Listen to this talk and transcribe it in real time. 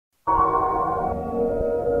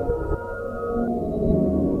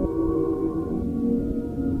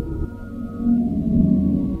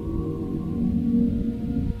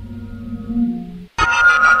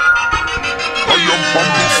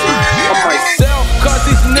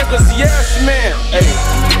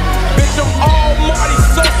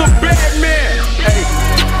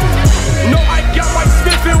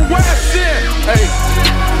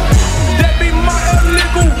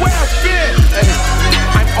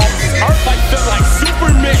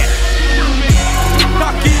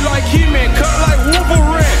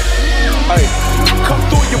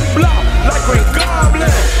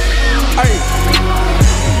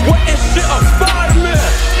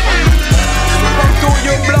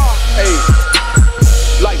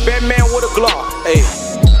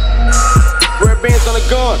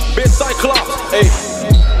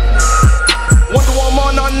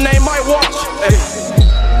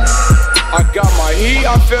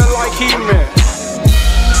feel like He-Man.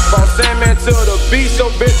 From Sandman to the beat, so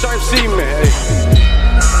bitch, I'm Seaman.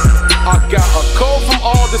 I got a cold from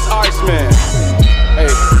all this ice, man. Hey,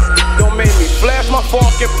 don't make me flash my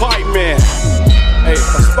fucking pipe, man. Hey,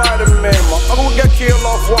 I'm Spider-Man, motherfucker got killed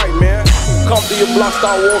off white, man. Come through your block,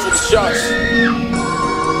 Star Wars with the shots.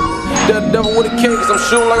 That devil with a king, cause I'm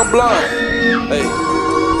shooting like a blind. Hey,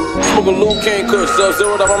 smoke a little King Kush,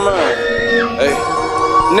 Sub-Zero out my mind. Hey,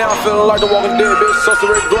 now I'm feeling like the Walking Dead, bitch, such a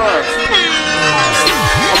Rick Grimes.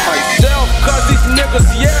 I'm myself, cause these niggas,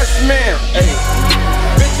 yes, man. Hey,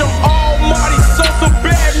 bitch, I'm almighty, so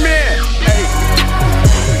bad, man. Hey,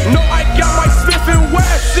 no, I got my Smith and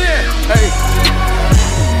Wesson. Hey,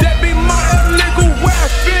 that be my illegal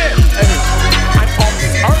weapon. Hey, I'm off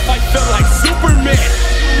this earth, I feel like Superman.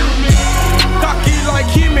 Cocky like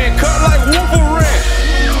He-Man, cut like Wolverine.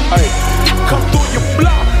 Hey, come through your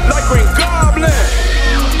block like Green Goblin.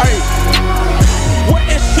 Hey, what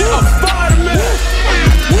is shit? I'm Spider-Man.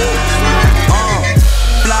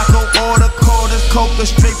 Flacco order quarters, coca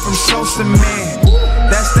straight from Sosa Man.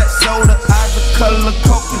 That's that soda, ivory color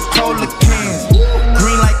Coca-Cola cans.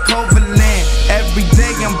 Green like Coverland, every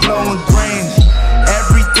day I'm blowing grams.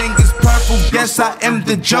 Everything is purple, guess I am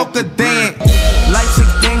the Joker then. Life's a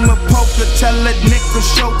game of poker, tell a nigga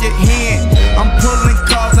show your hand. I'm pulling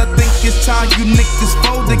cards, I think it's time you niggas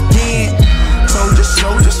fold again. Told you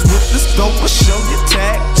soldiers with the scope, I'll show your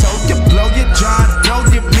tag. Told you blow your John, know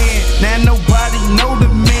your man. Now nobody know the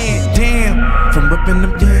man, damn. From ripping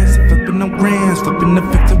them cans, flipping them grands, flipping the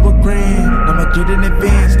 50 to a grand. Now I get in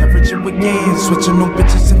advance, got richer again, switching on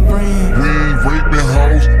bitches and friends. We ain't raping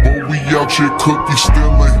hoes, but we out here cookie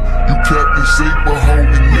stealing. You Captain Saber,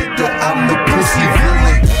 holy nigga, I'm the pussy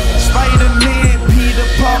villain. Spider-Man, Peter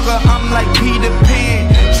Parker, I'm like Peter Pan.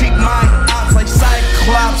 Treat my ops like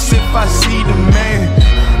Cyclops if I see the man.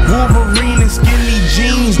 Wolverine and skinny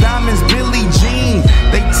jeans,